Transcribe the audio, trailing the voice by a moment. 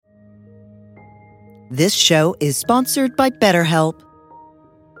This show is sponsored by BetterHelp.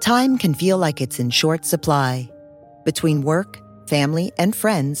 Time can feel like it's in short supply. Between work, family, and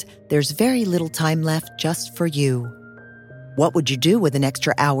friends, there's very little time left just for you. What would you do with an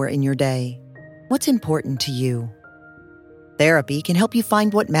extra hour in your day? What's important to you? Therapy can help you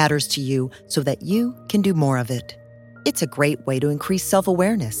find what matters to you so that you can do more of it. It's a great way to increase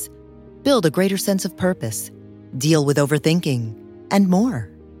self-awareness, build a greater sense of purpose, deal with overthinking, and more.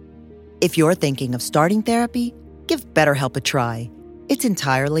 If you're thinking of starting therapy, give BetterHelp a try. It's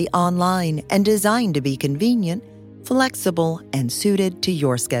entirely online and designed to be convenient, flexible, and suited to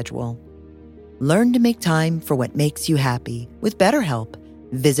your schedule. Learn to make time for what makes you happy with BetterHelp.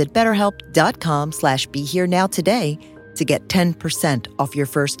 Visit BetterHelp.com/BeHereNow today to get 10% off your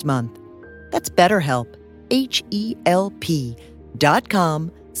first month. That's BetterHelp,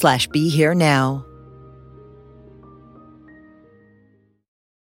 HELP.com/BeHereNow.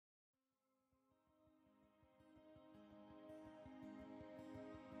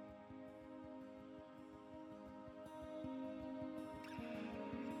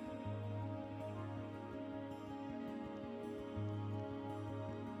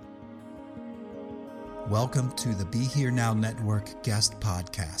 Welcome to the Be Here Now Network guest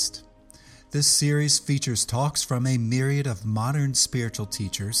podcast. This series features talks from a myriad of modern spiritual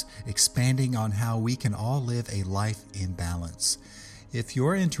teachers expanding on how we can all live a life in balance. If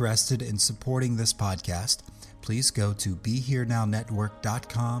you're interested in supporting this podcast, please go to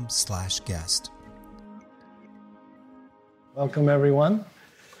BeHereNowNetwork.com/guest. Welcome, everyone.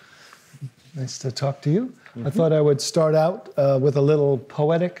 Nice to talk to you. I thought I would start out with a little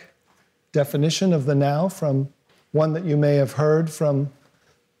poetic definition of the now from one that you may have heard from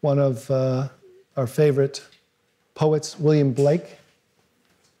one of our favorite poets, William Blake.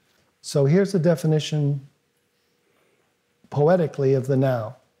 So here's the definition poetically of the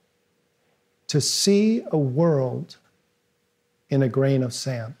now. To see a world in a grain of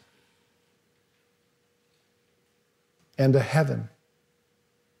sand, and a heaven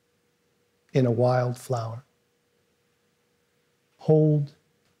in a wild flower. Hold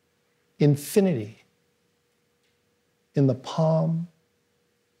infinity in the palm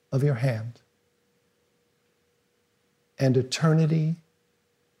of your hand, and eternity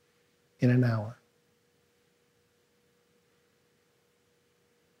in an hour.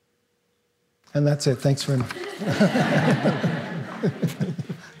 And that's it. Thanks very much.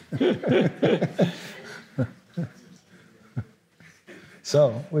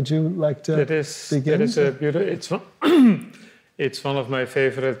 So, would you like to begin? That is a beautiful. It's one of my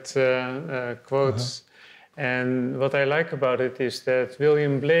favorite quotes. And what I like about it is that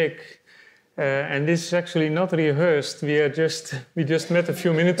William Blake, and this is actually not rehearsed, we just met a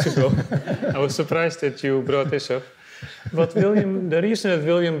few minutes ago. I was surprised that you brought this up. But the reason that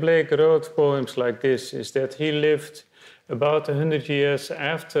William Blake wrote poems like this is that he lived about 100 years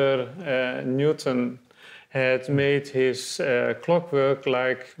after Newton had made his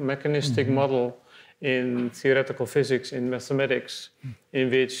clockwork-like mechanistic model in theoretical physics, in mathematics,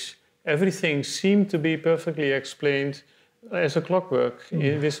 in which everything seemed to be perfectly explained as a clockwork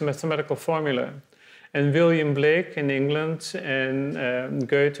in this mathematical formula. And William Blake in England and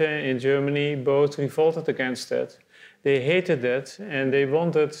Goethe in Germany both revolted against that. They hated that and they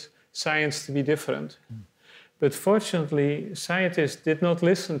wanted science to be different. But fortunately, scientists did not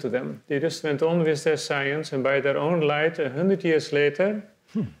listen to them. They just went on with their science, and by their own light, 100 years later,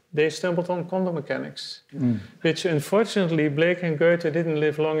 they stumbled on quantum mechanics, which unfortunately Blake and Goethe didn't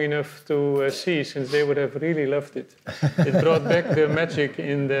live long enough to see, since they would have really loved it. It brought back the magic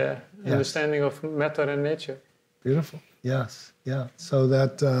in the understanding of matter and nature. Beautiful. Yes. Yeah. So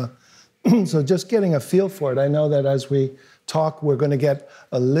that, so just getting a feel for it. I know that as we talk, we're going to get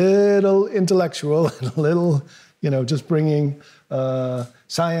a little intellectual and a little, just bringing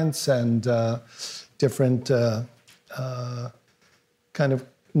science and different kind of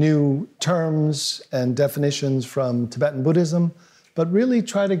new terms and definitions from Tibetan Buddhism, but really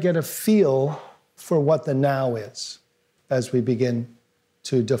try to get a feel for what the now is as we begin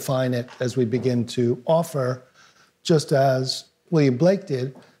to define it, as we begin to offer, just as William Blake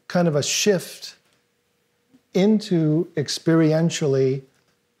did, kind of a shift into experientially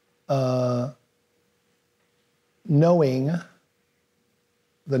knowing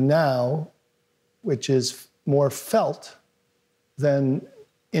the now, which is more felt than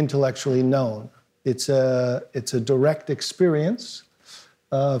intellectually known. It's a direct experience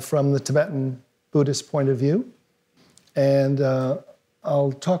from the Tibetan Buddhist point of view. And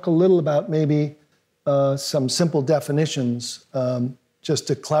I'll talk a little about maybe some simple definitions just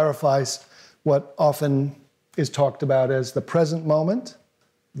to clarify what often is talked about as the present moment,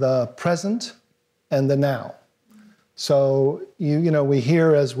 the present, and the now. So, we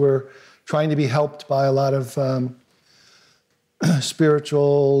hear as we're trying to be helped by a lot of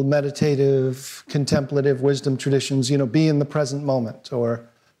spiritual, meditative, contemplative wisdom traditions, be in the present moment, or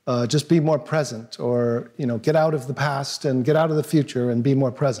just be more present, or, get out of the past and get out of the future and be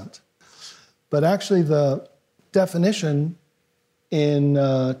more present. But actually the definition in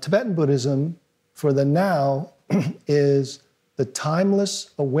Tibetan Buddhism for the now is the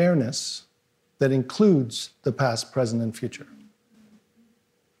timeless awareness that includes the past, present, and future.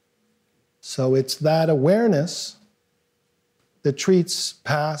 So it's that awareness that treats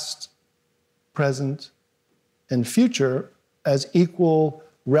past, present, and future as equal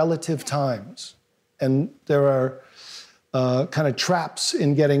relative times. And there are kind of traps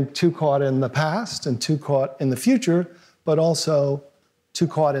in getting too caught in the past and too caught in the future, but also too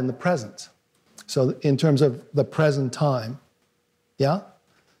caught in the present. So in terms of the present time, yeah?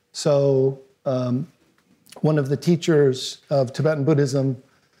 So one of the teachers of Tibetan Buddhism,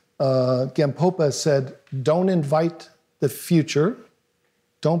 Gempopa, said, don't invite the future,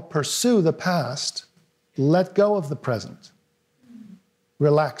 don't pursue the past, let go of the present.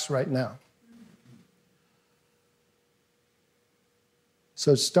 Relax right now.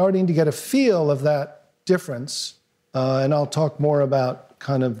 So starting to get a feel of that difference, and I'll talk more about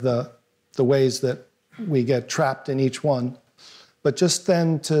kind of the ways that we get trapped in each one, but just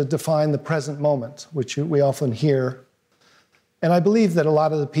then to define the present moment, which we often hear. And I believe that a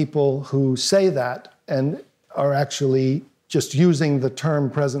lot of the people who say that and are actually just using the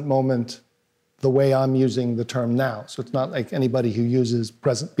term present moment the way I'm using the term now. So it's not like anybody who uses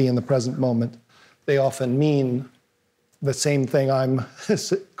present, be in the present moment. They often mean the same thing I'm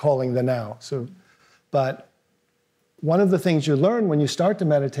calling the now. But one of the things you learn when you start to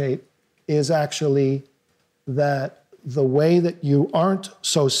meditate is actually that the way that you aren't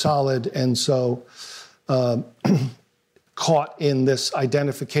so solid and so caught in this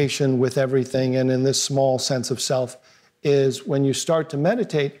identification with everything and in this small sense of self is when you start to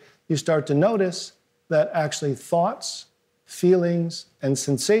meditate, you start to notice that actually thoughts, feelings, and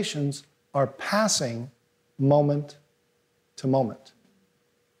sensations are passing moment to moment.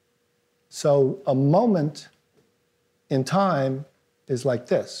 So a moment in time is like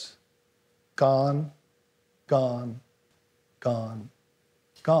this: gone, gone, gone,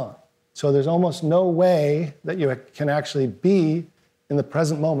 gone. So there's almost no way that you can actually be in the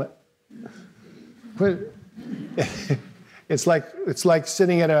present moment. It's like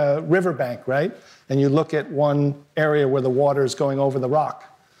sitting at a riverbank, right? And you look at one area where the water is going over the rock.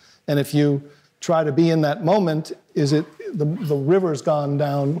 And if you try to be in that moment, the river's gone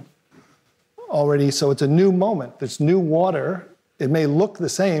down already, so it's a new moment. There's new water. It may look the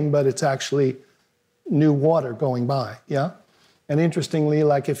same, but it's actually new water going by, yeah? And interestingly,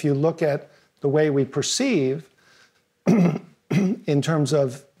 like if you look at the way we perceive, in terms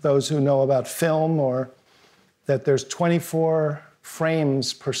of those who know about film, or that there's 24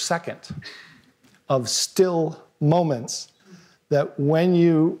 frames per second of still moments, that when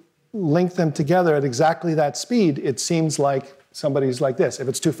you link them together at exactly that speed, it seems like somebody's like this. If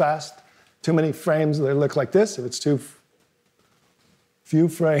it's too fast, too many frames, they look like this. If it's too few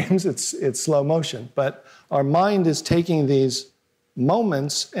frames, it's slow motion. But our mind is taking these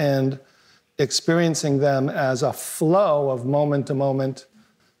moments and experiencing them as a flow of moment-to-moment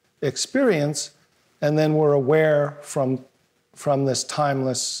experience, and then we're aware from this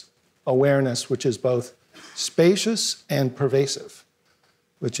timeless awareness, which is both spacious and pervasive,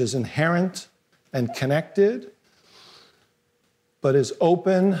 which is inherent and connected, but is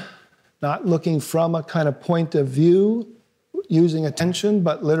open, not looking from a kind of point of view, using attention,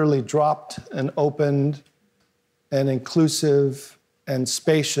 but literally dropped and opened and inclusive and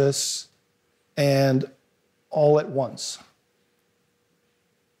spacious and all at once.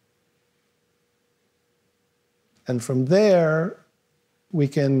 And from there, we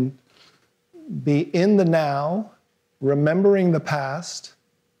can be in the now, remembering the past,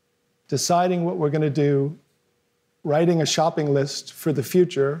 deciding what we're going to do, writing a shopping list for the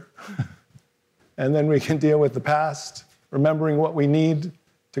future, and then we can deal with the past, remembering what we need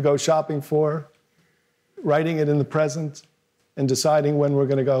to go shopping for, writing it in the present, and deciding when we're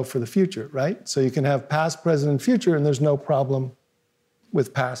going to go for the future, right? So you can have past, present, and future, and there's no problem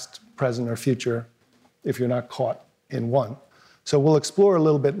with past, present, or future if you're not caught in one. So we'll explore a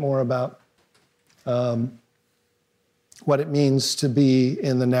little bit more about what it means to be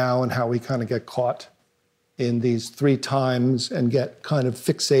in the now and how we kind of get caught in these three times and get kind of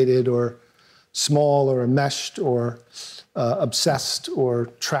fixated or small or enmeshed or obsessed or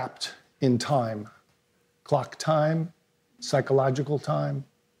trapped in time. Clock time, psychological time,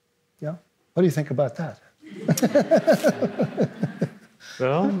 yeah? What do you think about that?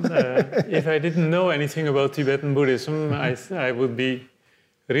 Well, if I didn't know anything about Tibetan Buddhism, I would be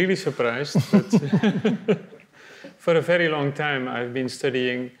really surprised. But for a very long time, I've been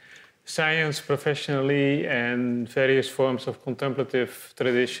studying science professionally and various forms of contemplative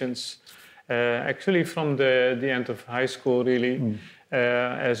traditions, actually from the end of high school, really,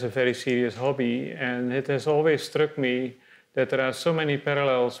 as a very serious hobby. And it has always struck me that there are so many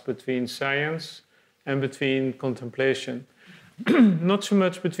parallels between science and between contemplation. Not so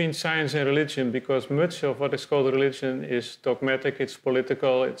much between science and religion, because much of what is called religion is dogmatic, it's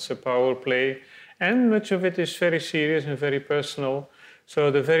political, it's a power play, and much of it is very serious and very personal. So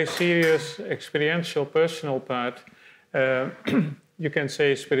the very serious, experiential, personal part, you can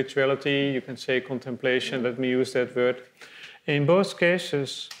say spirituality, you can say contemplation, let me use that word. In both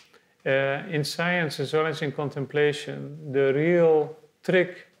cases, in science as well as in contemplation, the real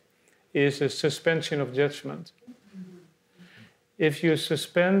trick is a suspension of judgment. If you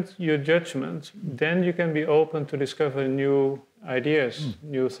suspend your judgment, then you can be open to discover new ideas,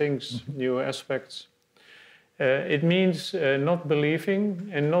 new things, new aspects. It means not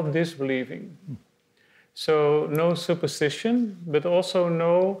believing and not disbelieving. So no superstition, but also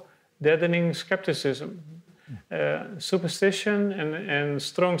no deadening skepticism. Superstition and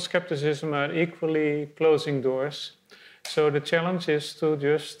strong skepticism are equally closing doors. So the challenge is to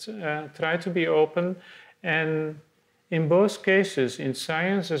just try to be open, and in both cases, in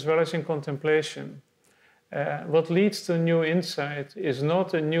science as well as in contemplation, what leads to new insight is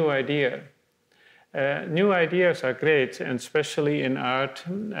not a new idea. New ideas are great, and especially in art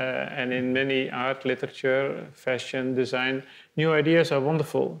and in many art, literature, fashion, design, new ideas are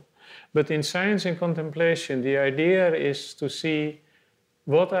wonderful. But in science and contemplation, the idea is to see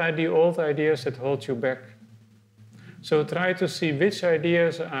what are the old ideas that hold you back. So try to see which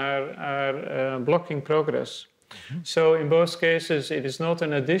ideas are blocking progress. So in both cases, it is not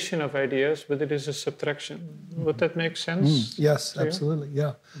an addition of ideas, but it is a subtraction. Would that make sense? Yes, absolutely,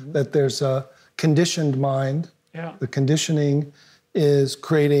 yeah. That there's a conditioned mind. Yeah. The conditioning is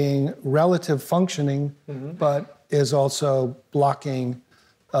creating relative functioning, but is also blocking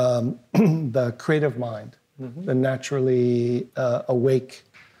the creative mind, the naturally awake,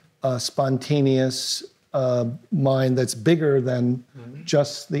 spontaneous mind that's bigger than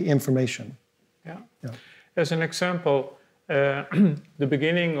just the information. Yeah. Yeah. As an example, the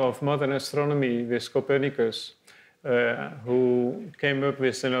beginning of modern astronomy with Copernicus, who came up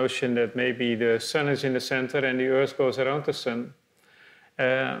with the notion that maybe the sun is in the center and the earth goes around the sun.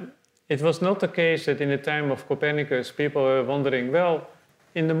 It was not the case that in the time of Copernicus, people were wondering, well,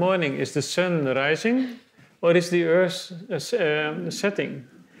 in the morning, is the sun rising or is the earth setting?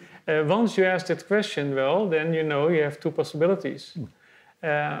 Once you ask that question, well, then you know you have two possibilities.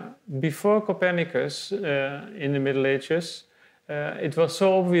 Before Copernicus, in the Middle Ages, it was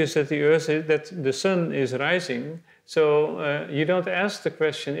so obvious that the sun is rising. So you don't ask the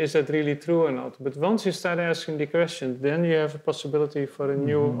question, is that really true or not? But once you start asking the question, then you have a possibility for a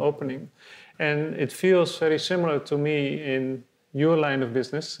new opening. And it feels very similar to me in your line of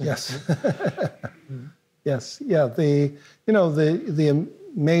business. Yes. Yes. Yeah. The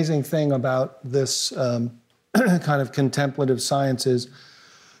amazing thing about this kind of contemplative science is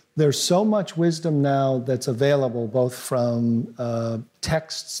there's so much wisdom now that's available, both from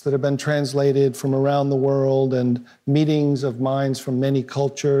texts that have been translated from around the world and meetings of minds from many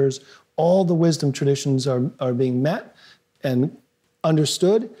cultures. All the wisdom traditions are being met and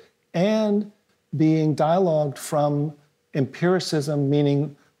understood and being dialogued from empiricism,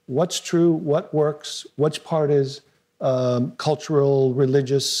 meaning what's true, what works, which part is cultural,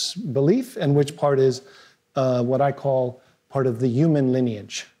 religious belief, and which part is what I call part of the human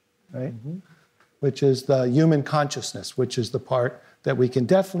lineage, right? Which is the human consciousness, which is the part that we can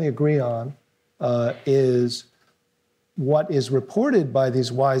definitely agree on is what is reported by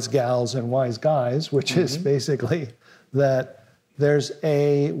these wise gals and wise guys, which is basically that there's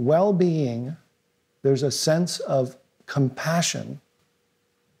a well-being, there's a sense of compassion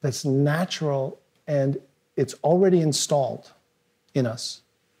that's natural and it's already installed in us.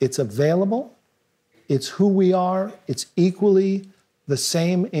 It's available, it's who we are, it's equally the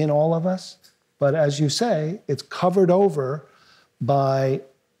same in all of us, but as you say, it's covered over by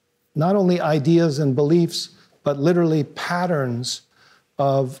not only ideas and beliefs, but literally patterns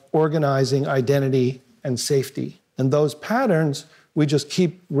of organizing identity and safety. And those patterns, we just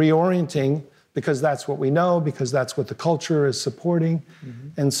keep reorienting because that's what we know, because that's what the culture is supporting.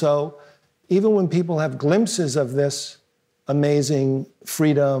 And so even when people have glimpses of this amazing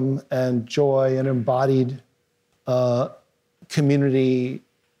freedom and joy and embodied community,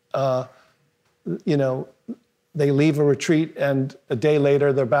 they leave a retreat and a day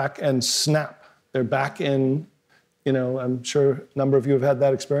later they're back and snap. They're back in, I'm sure a number of you have had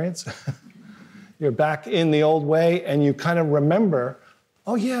that experience. You're back in the old way and you kind of remember,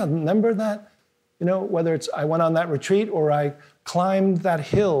 oh yeah, remember that? Whether it's I went on that retreat or I climbed that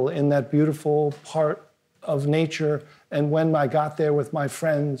hill in that beautiful part of nature, and when I got there with my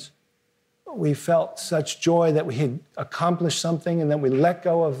friends, we felt such joy that we had accomplished something, and then we let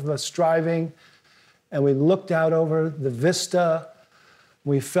go of the striving, and we looked out over the vista.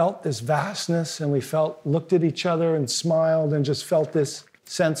 We felt this vastness, and we looked at each other and smiled and just felt this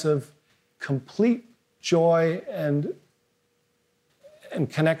sense of complete joy and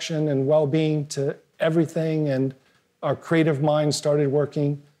connection and well-being to everything, and our creative minds started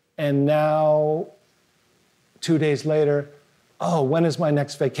working. And now, 2 days later, oh, when is my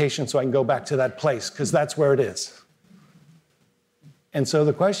next vacation so I can go back to that place? Because that's where it is. And so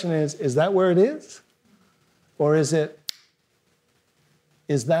the question is that where it is? Or is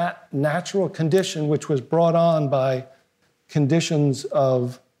that natural condition which was brought on by conditions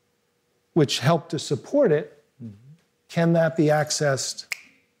which help to support it, can that be accessed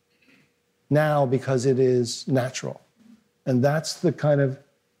now because it is natural? And that's the kind of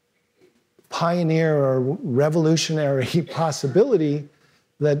pioneer or revolutionary possibility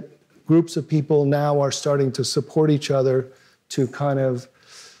that groups of people now are starting to support each other to kind of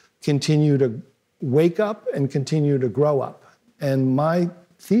continue to wake up and continue to grow up. And my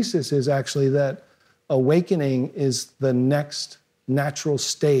thesis is actually that awakening is the next natural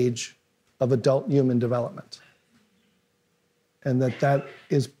stage of adult human development. And that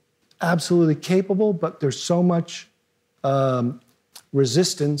is absolutely capable, but there's so much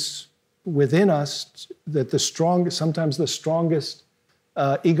resistance within us that sometimes the strongest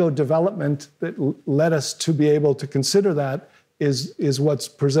ego development that led us to be able to consider that is what's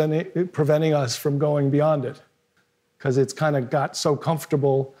preventing us from going beyond it. Because it's kind of got so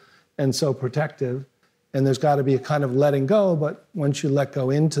comfortable and so protective, and there's got to be a kind of letting go, but once you let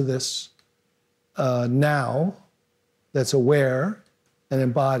go into this now, that's aware and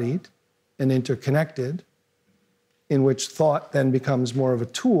embodied and interconnected, in which thought then becomes more of a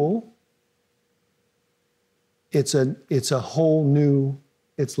tool, it's a whole new,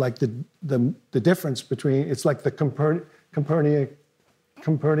 it's like the difference between, it's like the Copernican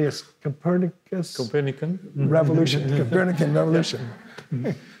revolution. Copernican revolution.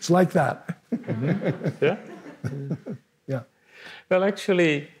 It's like that. Yeah? Yeah. Well,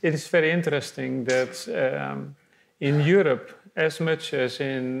 actually, it is very interesting that in Europe, as much as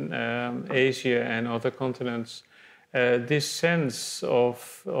in Asia and other continents, this sense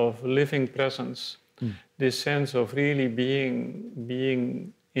of living presence, this sense of really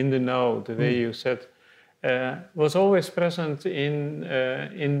being in the now, the way you said, was always present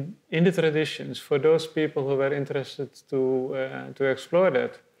in the traditions for those people who were interested to explore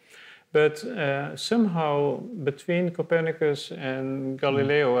that. But somehow between Copernicus and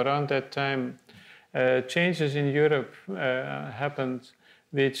Galileo around that time, changes in Europe happened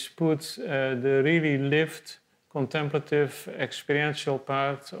which put the really lived, contemplative, experiential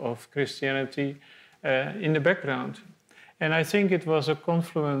part of Christianity in the background. And I think it was a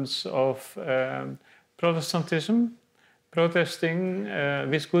confluence of Protestantism, protesting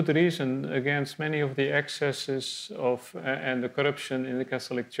with good reason against many of the excesses of and the corruption in the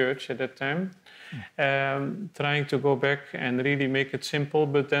Catholic Church at that time, trying to go back and really make it simple,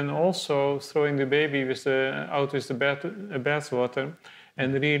 but then also throwing the baby out with the bathwater,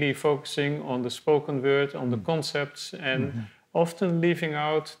 and really focusing on the spoken word, on the concepts, and often leaving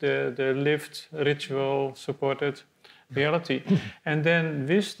out the lived, ritual supported reality. And then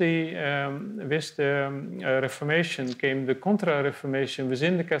with the Reformation came the Contra-Reformation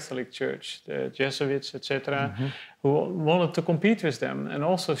within the Catholic Church, the Jesuits, etc., who wanted to compete with them and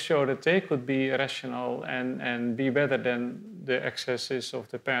also show that they could be rational and be better than the excesses of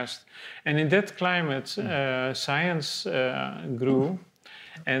the past. And in that climate, science grew,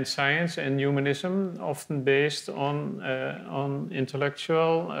 and science and humanism, often based on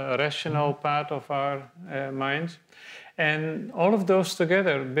intellectual, rational part of our mind. And all of those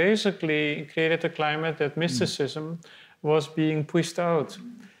together basically created a climate that mysticism was being pushed out.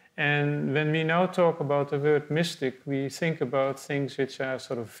 And when we now talk about the word mystic, we think about things which are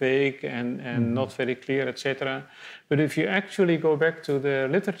sort of vague and not very clear, etc. But if you actually go back to the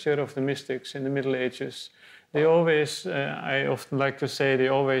literature of the mystics in the Middle Ages, they always, I often like to say, they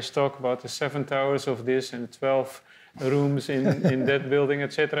always talk about the 7 towers of this and 12 rooms in that building,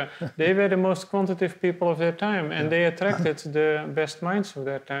 etc. They were the most quantitative people of their time, and they attracted the best minds of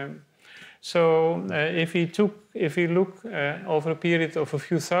their time. So if we look over a period of a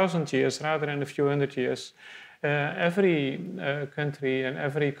few thousand years rather than a few hundred years, every country and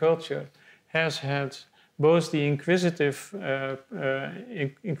every culture has had both the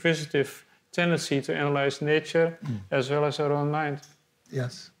inquisitive tendency to analyze nature as well as our own mind.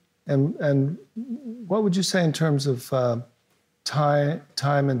 Yes. And what would you say in terms of time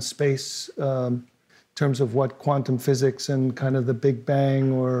and space, in terms of what quantum physics and kind of the Big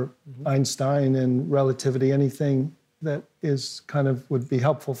Bang or Einstein and relativity, anything that is kind of would be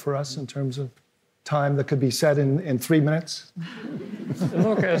helpful for us in terms of time that could be said in 3 minutes?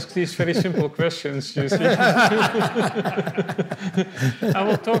 Loch asks these very simple questions, you see. I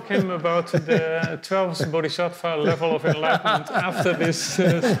will talk him about the 12th Bodhisattva level of enlightenment after this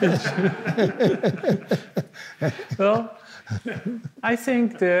speech. Well, I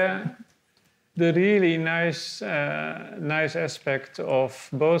think the really nice aspect of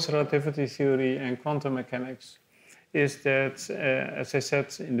both relativity theory and quantum mechanics is that, as I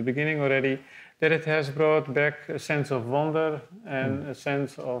said in the beginning already, that it has brought back a sense of wonder and a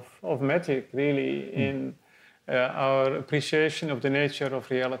sense of magic, really, in our appreciation of the nature of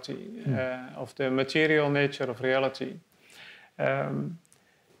reality, of the material nature of reality.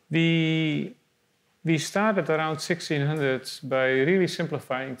 We started around 1600 by really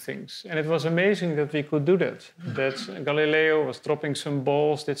simplifying things. And it was amazing that we could do that. That Galileo was dropping some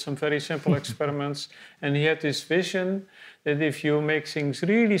balls, did some very simple experiments, and he had this vision that if you make things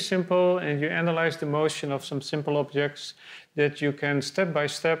really simple and you analyze the motion of some simple objects, that you can step by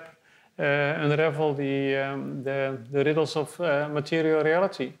step unravel the riddles of material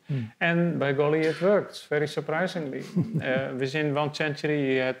reality. And by golly, it worked, very surprisingly. Within 1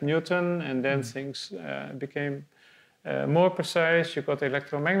 century, you had Newton, and then things became more precise. You got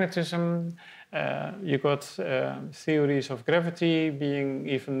electromagnetism, you got theories of gravity being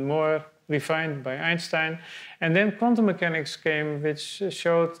even more refined by Einstein. And then quantum mechanics came, which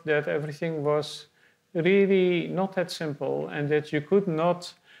showed that everything was really not that simple, and that you could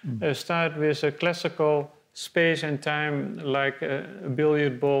not start with a classical space and time like a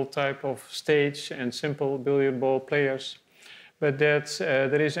billiard ball type of stage and simple billiard ball players, but that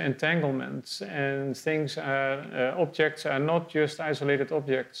there is entanglement, and things are, objects are not just isolated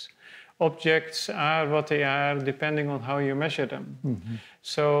objects. Objects are what they are depending on how you measure them.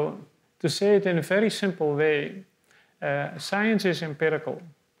 So to say it in a very simple way, science is empirical,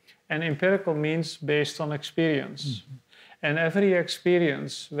 and empirical means based on experience. And every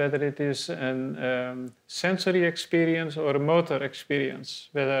experience, whether it is a sensory experience or a motor experience,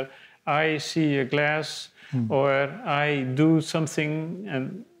 whether I see a glass or I do something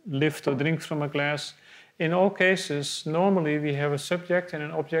and lift or drink from a glass, in all cases, normally we have a subject and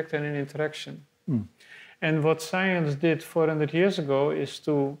an object and an interaction. And what science did 400 years ago is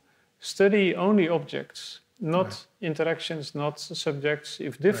to study only objects, not interactions, not subjects.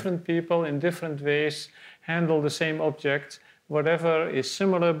 If different people in different ways handle the same object, whatever is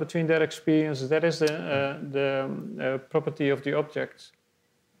similar between their experience, that is the property of the object.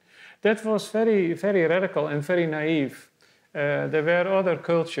 That was very, very radical and very naive. There were other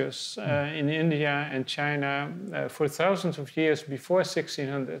cultures in India and China for thousands of years before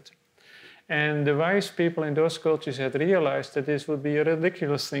 1600. And the wise people in those cultures had realized that this would be a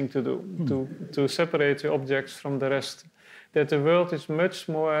ridiculous thing to do, to separate the objects from the rest. That the world is much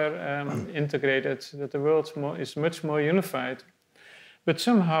more integrated, that the world is much more unified. But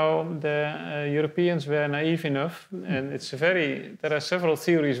somehow the Europeans were naive enough, and there are several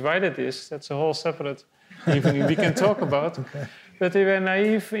theories why that is. That's a whole separate evening we can talk about. But they were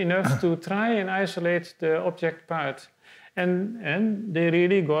naive enough to try and isolate the object part. And they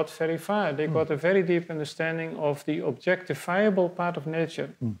really got very far. They got a very deep understanding of the objectifiable part of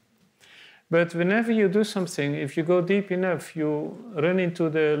nature. But whenever you do something, if you go deep enough, you run into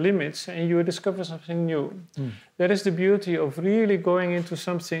the limits and you discover something new. That is the beauty of really going into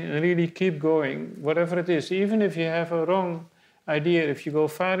something and really keep going, whatever it is. Even if you have a wrong idea, if you go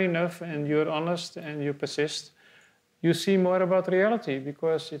far enough and you're honest and you persist, you see more about reality,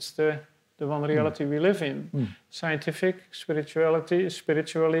 because it's the one reality we live in. Scientific,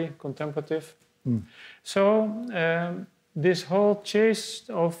 spiritually, contemplative. So this whole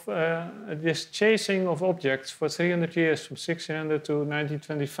chasing of objects for 300 years, from 1600 to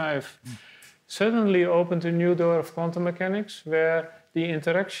 1925, suddenly opened a new door of quantum mechanics, where the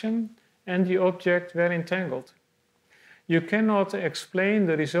interaction and the object were entangled. You cannot explain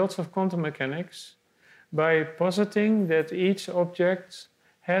the results of quantum mechanics by positing that each object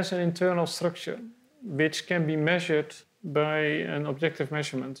has an internal structure which can be measured by an objective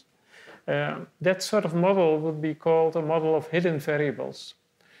measurement. That sort of model would be called a model of hidden variables.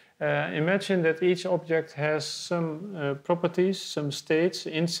 Imagine that each object has some properties, some states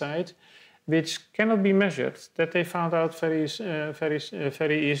inside, which cannot be measured, that they found out very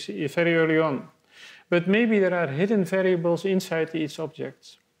early on. But maybe there are hidden variables inside each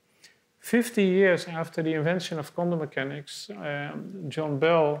object. 50 years after the invention of quantum mechanics, John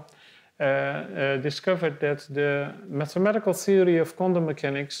Bell discovered that the mathematical theory of quantum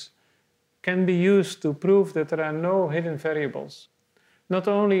mechanics can be used to prove that there are no hidden variables. Not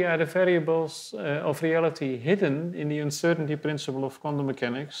only are the variables of reality hidden in the uncertainty principle of quantum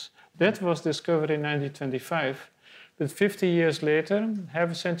mechanics, that was discovered in 1925, but 50 years later,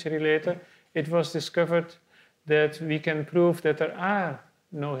 half a century later, it was discovered that we can prove that there are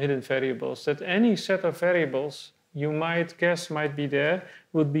no hidden variables, that any set of variables you might guess might be there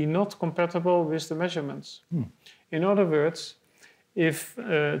would be not compatible with the measurements. In other words, if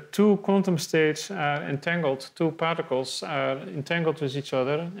two quantum states are entangled, two particles are entangled with each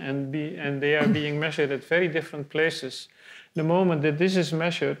other and they are being measured at very different places, the moment that this is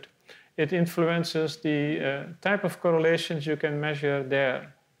measured, it influences the type of correlations you can measure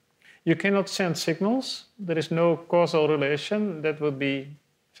there. You cannot send signals. There is no causal relation. That would be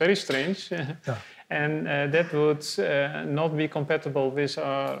very strange. Yeah. And that would not be compatible with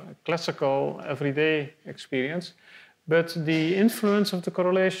our classical everyday experience. But the influence of the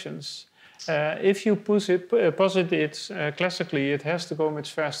correlations, if you posit it classically, it has to go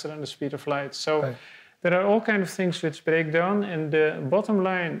much faster than the speed of light. So right. There are all kinds of things which break down. And the bottom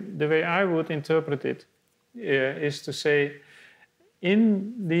line, the way I would interpret it, is to say,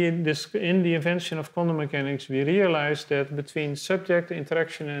 in the invention of quantum mechanics, we realized that between subject,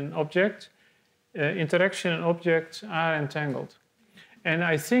 interaction, and object are entangled. And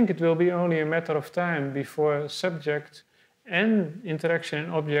I think it will be only a matter of time before subject and interaction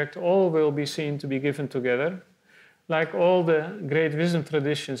and object all will be seen to be given together. Like all the great wisdom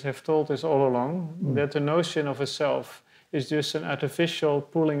traditions have told us all along, that the notion of a self is just an artificial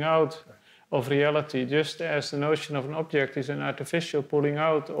pulling out of reality, just as the notion of an object is an artificial pulling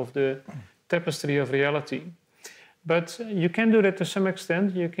out of the tapestry of reality. But you can do that to some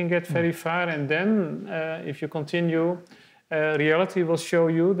extent. You can get very far, and then if you continue, reality will show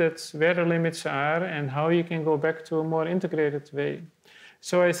you that where the limits are and how you can go back to a more integrated way.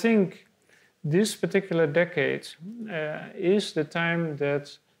 So I think this particular decade is the time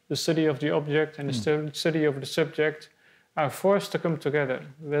that the study of the object and the study of the subject are forced to come together,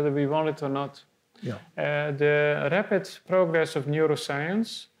 whether we want it or not. Yeah. The rapid progress of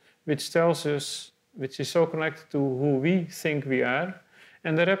neuroscience, which tells us, which is so connected to who we think we are,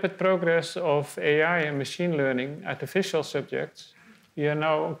 and the rapid progress of AI and machine learning, artificial subjects, we are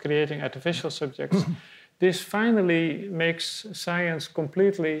now creating artificial subjects. This finally makes science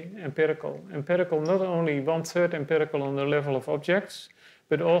completely empirical. Empirical, not only 1/3 empirical on the level of objects,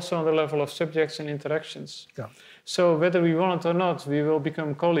 but also on the level of subjects and interactions. Yeah. So whether we want it or not, we will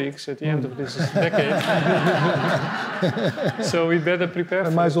become colleagues at the end of this decade. So we better prepare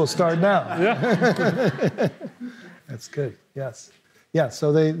for it. Might as well start now. Yeah. That's good, yes. Yeah,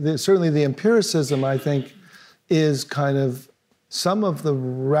 so certainly the empiricism, I think, is kind of some of the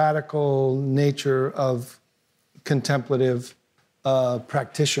radical nature of contemplative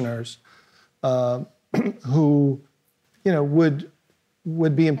practitioners who,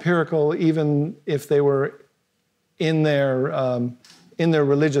 would be empirical even if they were in their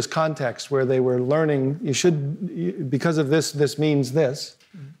religious context where they were learning, because of this means this.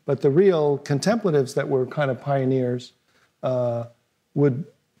 But the real contemplatives that were kind of pioneers would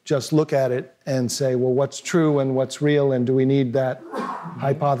just look at it and say, well, what's true and what's real, and do we need that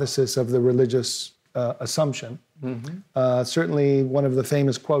hypothesis of the religious assumption? Certainly one of the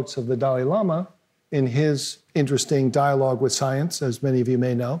famous quotes of the Dalai Lama in his interesting dialogue with science, as many of you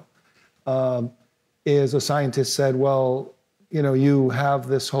may know, is a scientist said, well, you have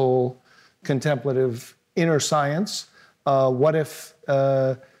this whole contemplative inner science. What if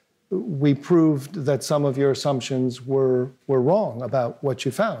we proved that some of your assumptions were wrong about what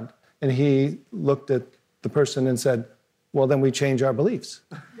you found? And he looked at the person and said, well, then we change our beliefs.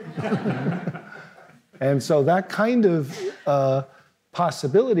 And so that kind of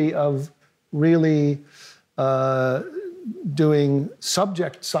possibility of really doing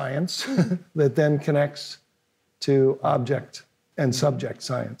subject science that then connects to object and subject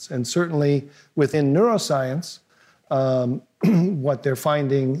science. And certainly within neuroscience, what they're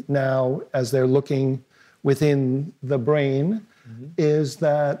finding now as they're looking within the brain is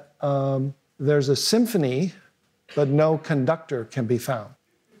that there's a symphony, but no conductor can be found.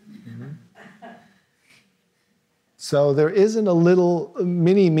 So there isn't a little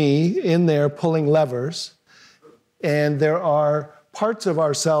mini-me in there pulling levers, and there are parts of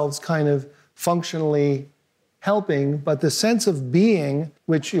ourselves kind of functionally helping, but the sense of being,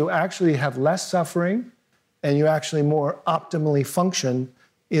 which you actually have less suffering and you actually more optimally function,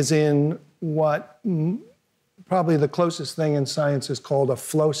 is in what probably the closest thing in science is called a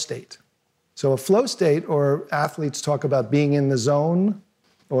flow state. So a flow state, or athletes talk about being in the zone,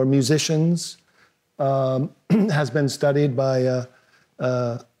 or musicians, has been studied by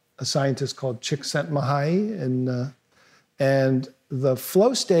a scientist called Csikszentmihalyi, and the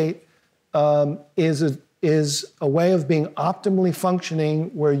flow state is a way of being optimally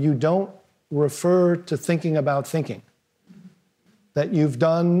functioning where you don't refer to thinking about thinking. That you've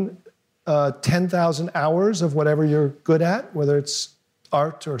done 10,000 hours of whatever you're good at, whether it's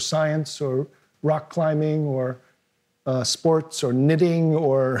art or science or rock climbing or sports or knitting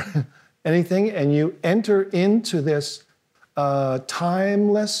or anything, and you enter into this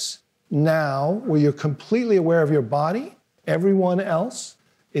timeless now where you're completely aware of your body, everyone else.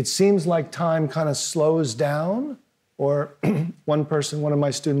 It seems like time kind of slows down, or one of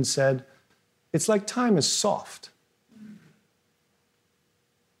my students said, it's like time is soft.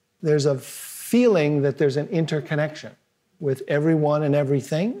 There's a feeling that there's an interconnection with everyone and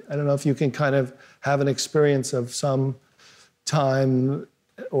everything. I don't know if you can kind of have an experience of some time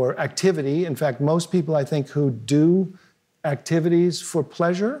or activity. In fact, most people, I think, who do activities for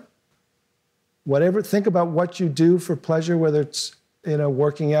pleasure, think about what you do for pleasure, whether it's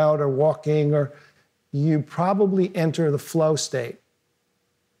working out or walking, or you probably enter the flow state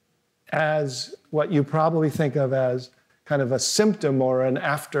as what you probably think of as kind of a symptom or an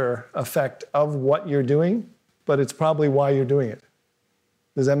after effect of what you're doing, but it's probably why you're doing it.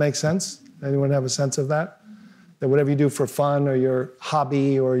 Does that make sense? Anyone have a sense of that? That whatever you do for fun or your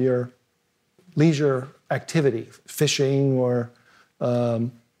hobby or your leisure activity, fishing or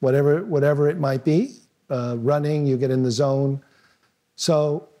whatever it might be, running, you get in the zone.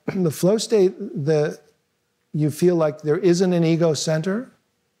 So the flow state, you feel like there isn't an ego center.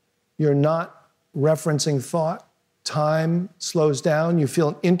 You're not referencing thought. Time slows down. You feel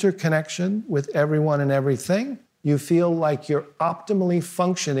an interconnection with everyone and everything. You feel like you're optimally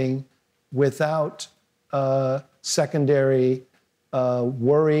functioning without secondary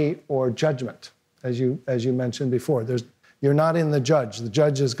worry or judgment, as you mentioned before. You're not in the judge. The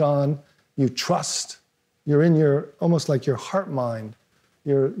judge is gone. You trust. You're in almost like your heart mind.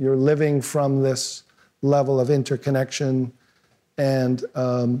 You're living from this level of interconnection and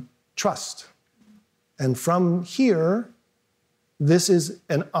trust. And from here, this is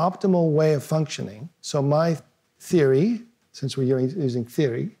an optimal way of functioning. So my theory, since we're using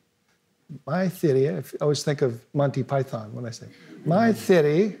theory, I always think of Monty Python when I say, my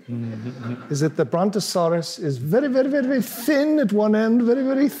theory is that the brontosaurus is very, very, very, very thin at one end, very,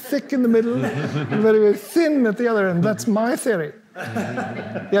 very thick in the middle, and very, very thin at the other end. That's my theory.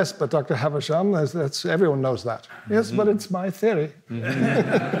 Yes, but Dr. Havisham, that's everyone knows that. Yes, but it's my theory.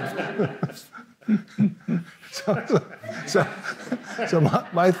 So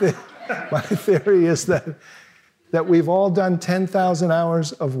my theory is that we've all done 10,000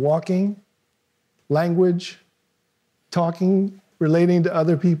 hours of walking, language, talking, relating to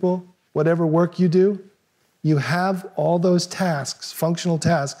other people, whatever work you do. You have all those tasks, functional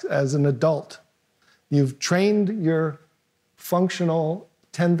tasks, as an adult. You've trained your functional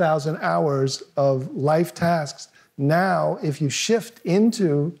 10,000 hours of life tasks. Now, if you shift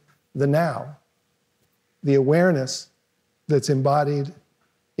into the now, the awareness that's embodied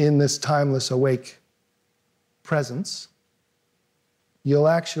in this timeless awake presence, you'll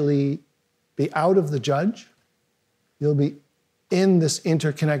actually be out of the judge. You'll be in this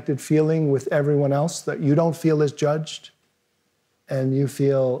interconnected feeling with everyone else that you don't feel as judged, and you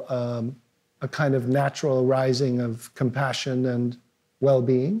feel a kind of natural arising of compassion and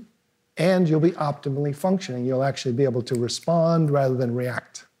well-being, and you'll be optimally functioning. You'll actually be able to respond rather than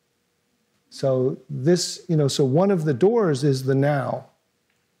react. So so one of the doors is the now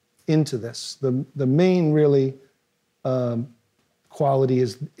into this. The main really quality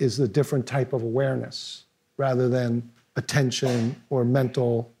is the different type of awareness rather than attention or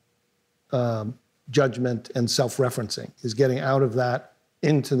mental judgment and self-referencing, is getting out of that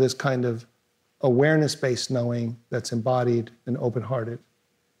into this kind of awareness-based knowing that's embodied and open-hearted.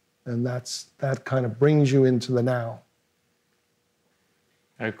 And that kind of brings you into the now.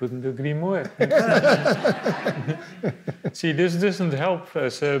 I couldn't agree more. See, this doesn't help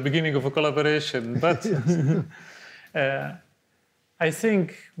as a beginning of a collaboration, but I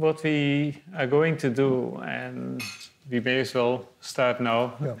think what we are going to do, and we may as well start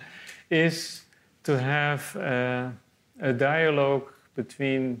now, is to have a dialogue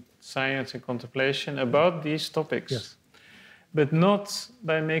between science and contemplation about these topics. Yes. but not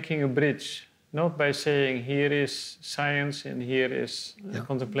by making a bridge, not by saying here is science and here is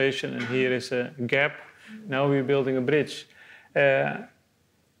contemplation and here is a gap. Now we're building a bridge.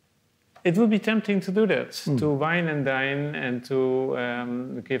 It would be tempting to do that, to wine and dine and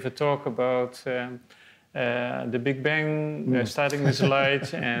to give a talk about the Big Bang starting with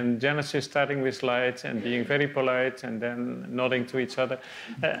light and Genesis starting with light and being very polite and then nodding to each other.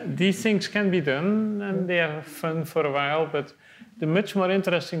 These things can be done and they are fun for a while, but the much more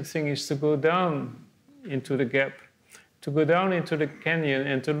interesting thing is to go down into the gap, to go down into the canyon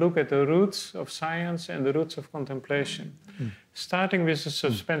and to look at the roots of science and the roots of contemplation, starting with the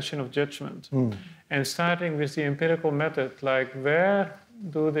suspension of judgment and starting with the empirical method, like where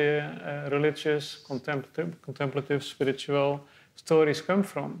do the religious, contemplative, spiritual stories come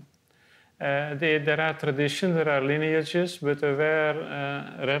from? There are traditions, there are lineages, but there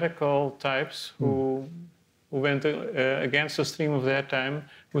were radical types who went against the stream of their time,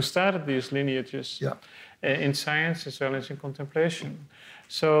 who started these lineages in science as well as in contemplation.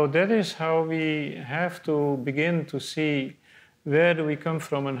 So that is how we have to begin to see where do we come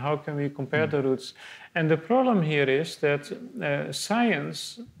from and how can we compare the roots. And the problem here is that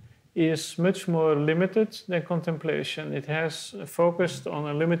science is much more limited than contemplation. It has focused on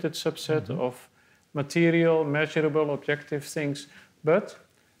a limited subset of material, measurable, objective things. But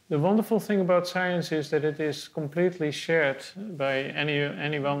the wonderful thing about science is that it is completely shared by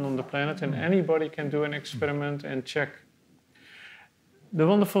anyone on the planet, and anybody can do an experiment and check. The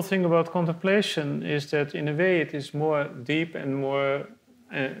wonderful thing about contemplation is that in a way it is more deep and more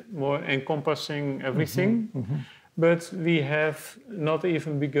encompassing everything, but we have not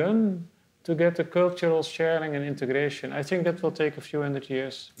even begun to get the cultural sharing and integration. I think that will take a few hundred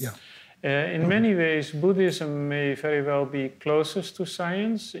years. In many ways, Buddhism may very well be closest to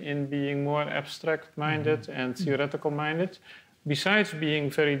science in being more abstract-minded and theoretical-minded, besides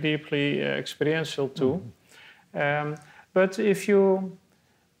being very deeply experiential too. But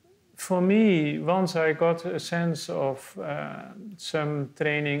for me, once I got a sense of some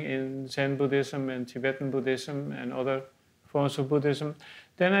training in Zen Buddhism and Tibetan Buddhism and other forms of Buddhism,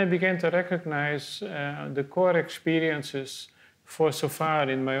 then I began to recognize the core experiences. For so far,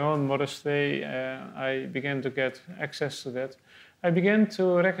 in my own modest way, I began to get access to that. I began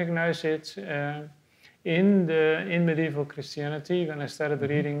to recognize it in medieval Christianity when I started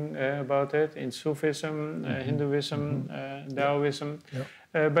reading about it, in Sufism, Hinduism, Taoism.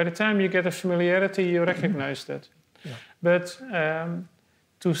 By the time you get a familiarity, you recognize that. But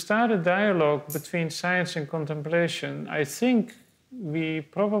to start a dialogue between science and contemplation, I think we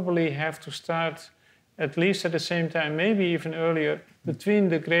probably have to start at least at the same time, maybe even earlier, between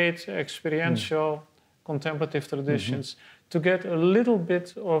the great experiential contemplative traditions to get a little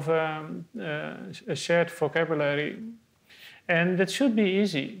bit of a shared vocabulary. And that should be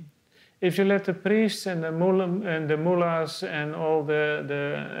easy. If you let the priests and the mullahs and all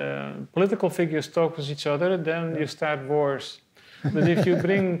the political figures talk with each other, then you start wars. But if you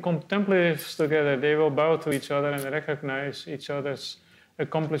bring contemplatives together, they will bow to each other and recognize each other's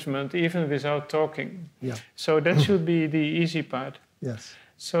accomplishment even without talking. So that should be the easy part.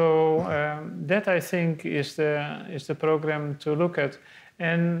 So that I think is the program to look at.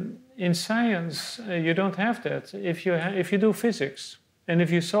 And in science, you don't have that. If you do physics and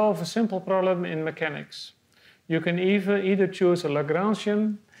if you solve a simple problem in mechanics, you can either choose a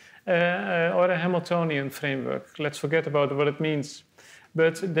Lagrangian or a Hamiltonian framework. Let's forget about what it means.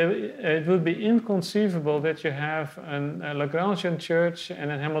 But it would be inconceivable that you have a Lagrangian church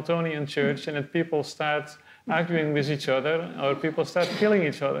and a Hamiltonian church and that people start arguing with each other or people start killing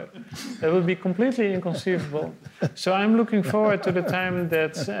each other. That would be completely inconceivable. So I'm looking forward to the time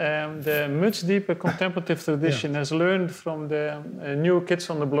that the much deeper contemplative tradition has learned from the new kids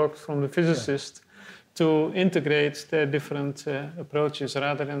on the block, from the physicists, to integrate their different approaches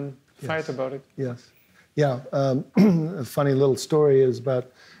rather than fight about it. A funny little story is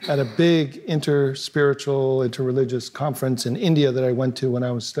about at a big inter-spiritual, inter-religious conference in India that I went to when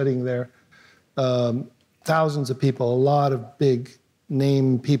I was studying there, thousands of people, a lot of big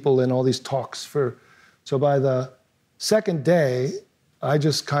name people in all these talks. So by the second day, I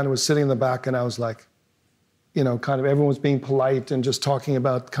just kind of was sitting in the back and I was like, kind of everyone was being polite and just talking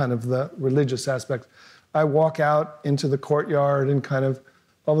about kind of the religious aspect. I walk out into the courtyard and kind of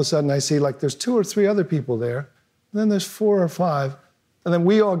all of a sudden I see like there's 2 or 3 other people there, and then there's 4 or 5, and then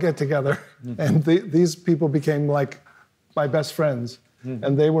we all get together, and these people became like my best friends,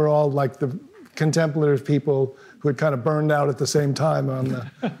 and they were all like the contemplative people who had kind of burned out at the same time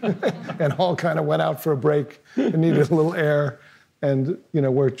and all kind of went out for a break and needed a little air, And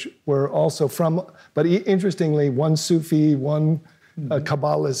we're also from, but interestingly, one Sufi, one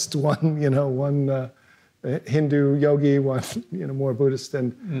Kabbalist, one Hindu yogi, one more Buddhist,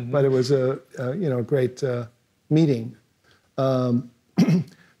 but it was a great meeting.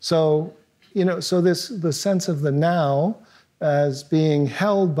 So the sense of the now as being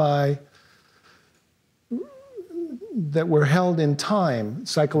held by, that we're held in time,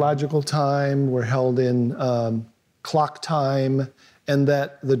 psychological time, we're held in clock time, and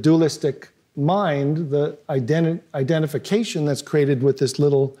that the dualistic mind, the identification that's created with this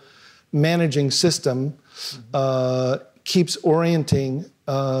little managing system, keeps orienting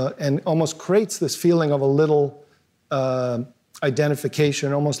and almost creates this feeling of a little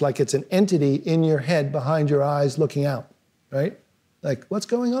identification, almost like it's an entity in your head behind your eyes looking out, right? Like, what's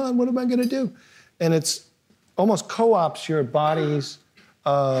going on? What am I going to do? And it's almost co-ops your body's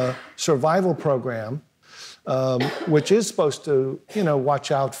survival program, which is supposed to,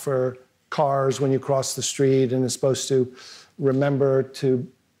 watch out for cars when you cross the street, and is supposed to remember to,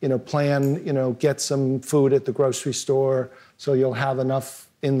 plan, get some food at the grocery store so you'll have enough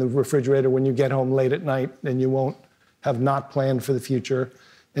in the refrigerator when you get home late at night and you won't have not planned for the future.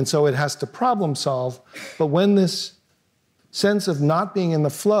 And so it has to problem solve. But when this sense of not being in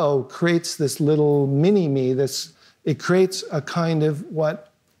the flow creates this little mini-me, it creates a kind of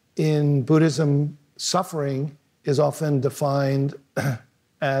what in Buddhism suffering is often defined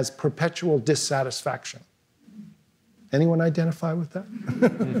as perpetual dissatisfaction. Anyone identify with that?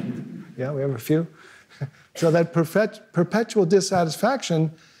 Yeah, we have a few. So that perpetual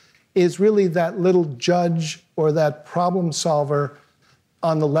dissatisfaction is really that little judge or that problem solver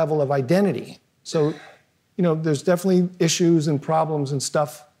on the level of identity. So, there's definitely issues and problems and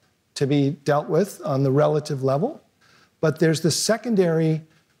stuff to be dealt with on the relative level. But there's the secondary,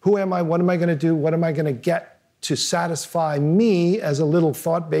 who am I? What am I going to do? What am I going to get to satisfy me as a little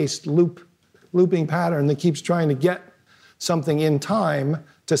thought-based looping pattern that keeps trying to get something in time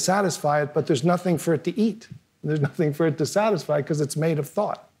to satisfy it, but there's nothing for it to eat. There's nothing for it to satisfy because it's made of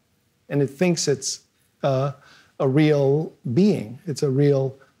thought. And it thinks it's a real being. It's a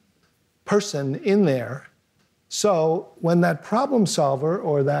real person in there. So when that problem solver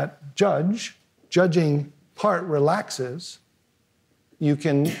or that judging part relaxes, you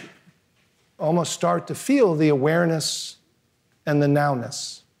can almost start to feel the awareness and the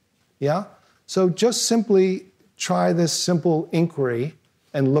nowness. Yeah? So just simply try this simple inquiry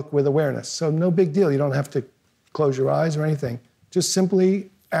and look with awareness. So no big deal. You don't have to close your eyes or anything. Just simply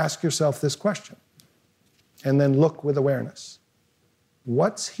ask yourself this question and then look with awareness.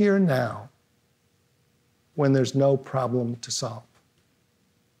 What's here now when there's no problem to solve?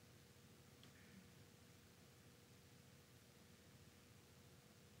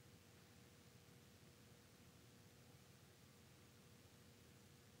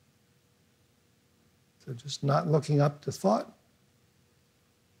 So just not looking up to thought,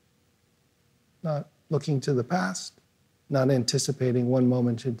 not looking to the past, not anticipating one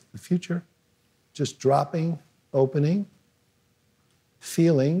moment into the future, just dropping, opening,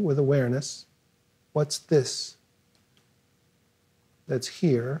 feeling with awareness. What's this that's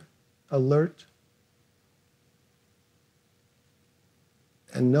here, alert,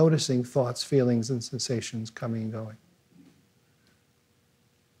 and noticing thoughts, feelings, and sensations coming and going?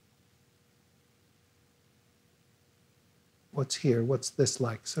 What's here? What's this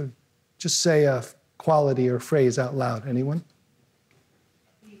like? So just say a quality or phrase out loud. Anyone?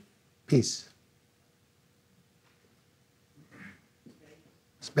 Peace.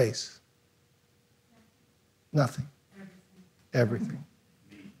 Space. Nothing. Everything.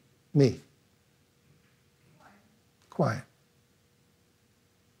 Me. Quiet.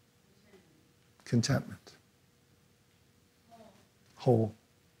 Contentment. Whole.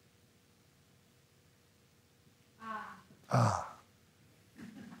 Ah.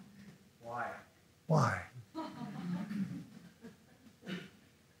 Why?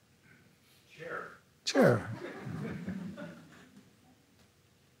 Chair.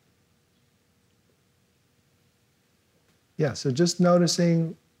 Yeah, so just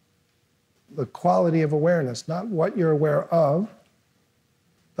noticing the quality of awareness, not what you're aware of,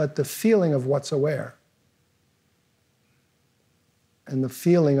 but the feeling of what's aware. And the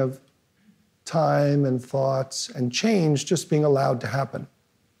feeling of time and thoughts and change just being allowed to happen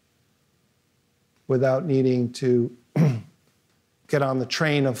without needing to get on the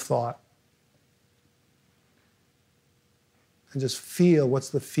train of thought. And just feel what's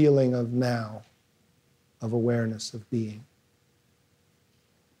the feeling of now, of awareness, of being.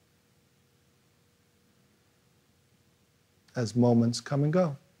 As moments come and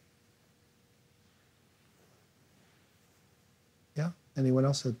go. Anyone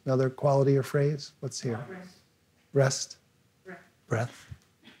else? Another quality or phrase? What's here? Rest. Breath.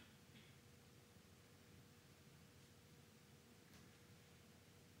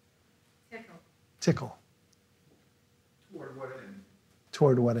 Tickle. Toward what end?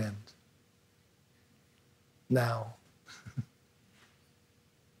 Toward what end? Now.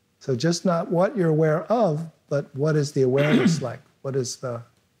 So just not what you're aware of, but what is the awareness like? What is the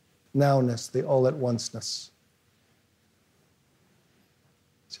nowness, the all-at-onceness?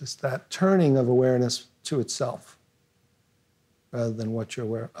 Just that turning of awareness to itself, rather than what you're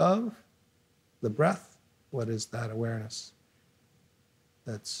aware of. The breath, what is that awareness?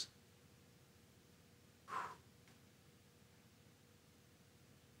 That's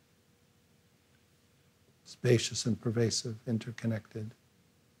spacious and pervasive, interconnected,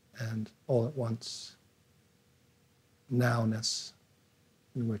 and all at once. Nowness,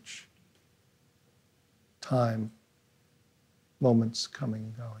 in which time, moments coming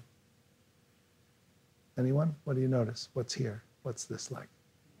and going. Anyone? What do you notice? What's here? What's this like?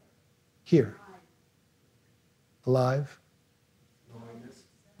 Here. Alive.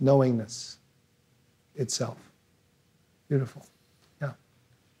 Knowingness itself. Beautiful. Yeah.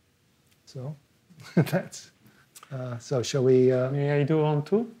 So that's. So shall we? May I do one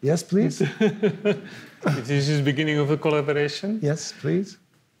too? Yes, please. This is the beginning of a collaboration. Yes, please.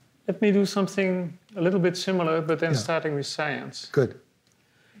 Let me do something a little bit similar, but then starting with science. Good.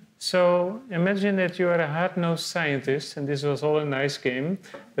 So imagine that you are a hard-nosed scientist, and this was all a nice game,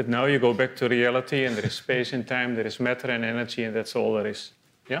 but now you go back to reality, and there is space and time, there is matter and energy, and that's all there is.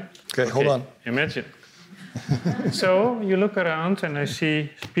 Yeah? Okay, hold on. Imagine. So you look around, and I see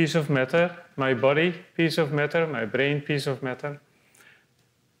a piece of matter, my body, piece of matter, my brain, piece of matter.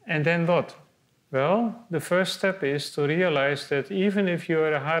 And then what? Well, the first step is to realize that even if you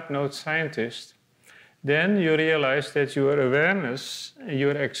are a hard-nosed scientist, then you realize that your awareness,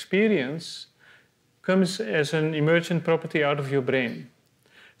 your experience, comes as an emergent property out of your brain.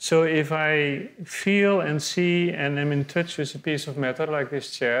 So if I feel and see and am in touch with a piece of matter like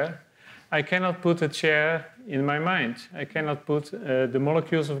this chair, I cannot put a chair in my mind. I cannot put the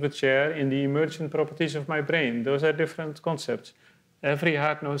molecules of the chair in the emergent properties of my brain. Those are different concepts. Every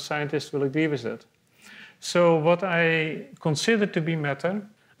hard-nosed scientist will agree with that. So what I consider to be matter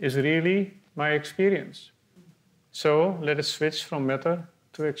is really my experience. So let us switch from matter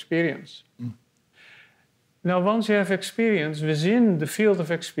to experience. Now, once you have experience, within the field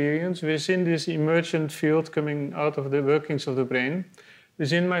of experience, within this emergent field coming out of the workings of the brain,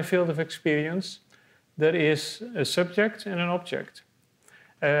 within my field of experience, there is a subject and an object.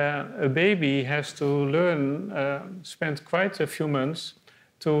 A baby has to learn, spend quite a few months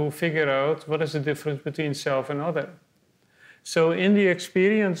to figure out what is the difference between self and other. So in the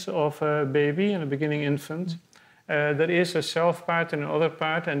experience of a baby and a beginning infant, there is a self part and an other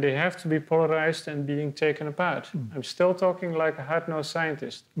part, and they have to be polarized and being taken apart. I'm still talking like a hard-nosed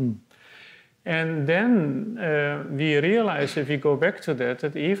scientist. And then we realize, if we go back to that,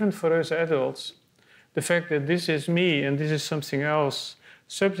 that even for us adults, the fact that this is me and this is something else,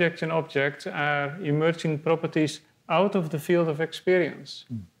 subject and object are emerging properties out of the field of experience.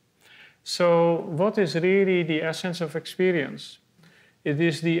 So what is really the essence of experience? It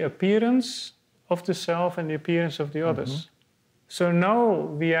is the appearance of the self and the appearance of the others. So now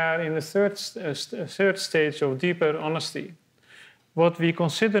we are in the third stage of deeper honesty. What we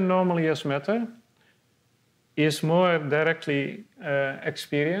consider normally as matter is more directly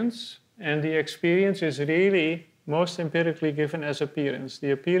experience, and the experience is really most empirically given as appearance,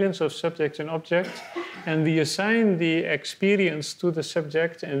 the appearance of subject and object, and we assign the experience to the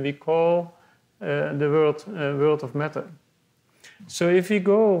subject, and we call the world of matter. So if we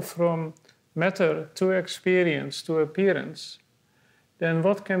go from matter to experience to appearance, then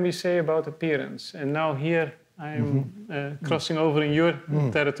what can we say about appearance? And now here I'm crossing over in your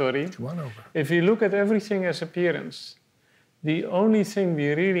territory. Come on over. If we look at everything as appearance, the only thing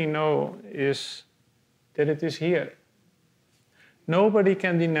we really know is that it is here. Nobody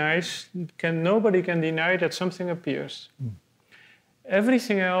can deny that something appears.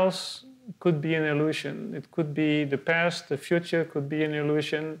 Everything else could be an illusion. It could be the past, the future could be an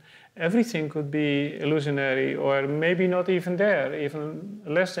illusion. Everything could be illusionary, or maybe not even there, even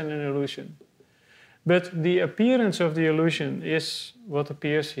less than an illusion. But the appearance of the illusion is what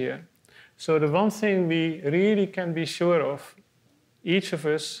appears here. So the one thing we really can be sure of, each of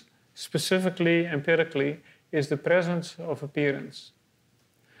us, specifically, empirically, is the presence of appearance.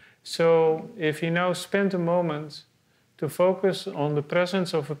 So if you now spend a moment to focus on the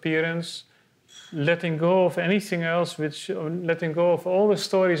presence of appearance, letting go of anything else, letting go of all the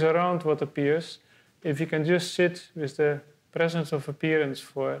stories around what appears, if you can just sit with the presence of appearance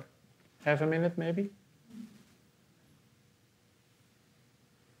for half a minute maybe.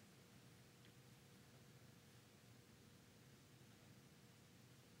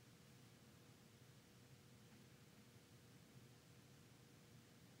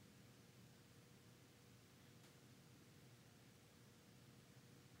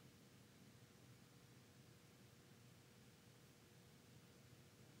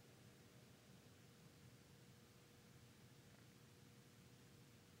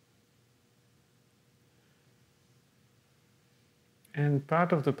 And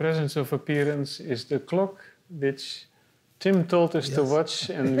part of the presence of appearance is the clock, which Tim told us to watch,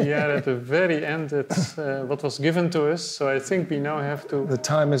 and we are at the very end at what was given to us, so I think we now have to... The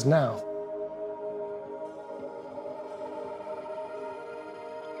time is now.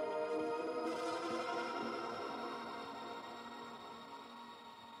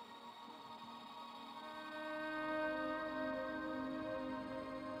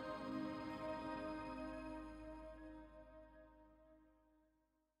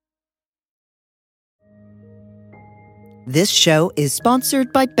 This show is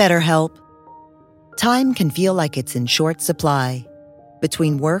sponsored by BetterHelp. Time can feel like it's in short supply.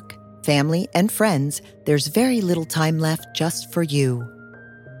 Between work, family, and friends, there's very little time left just for you.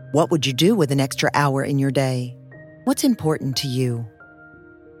 What would you do with an extra hour in your day? What's important to you?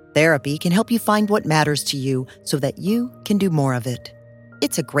 Therapy can help you find what matters to you so that you can do more of it.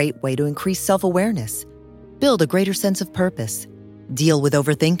 It's a great way to increase self-awareness, build a greater sense of purpose, deal with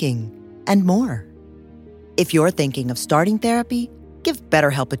overthinking, and more. If you're thinking of starting therapy, give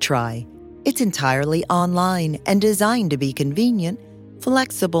BetterHelp a try. It's entirely online and designed to be convenient,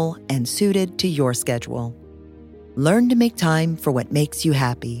 flexible, and suited to your schedule. Learn to make time for what makes you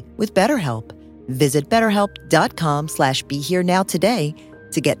happy with BetterHelp. Visit BetterHelp.com/BeHereNow today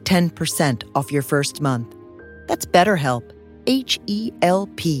to get 10% off your first month. That's BetterHelp,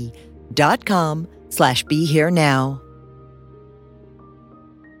 HELP.com/BeHereNow.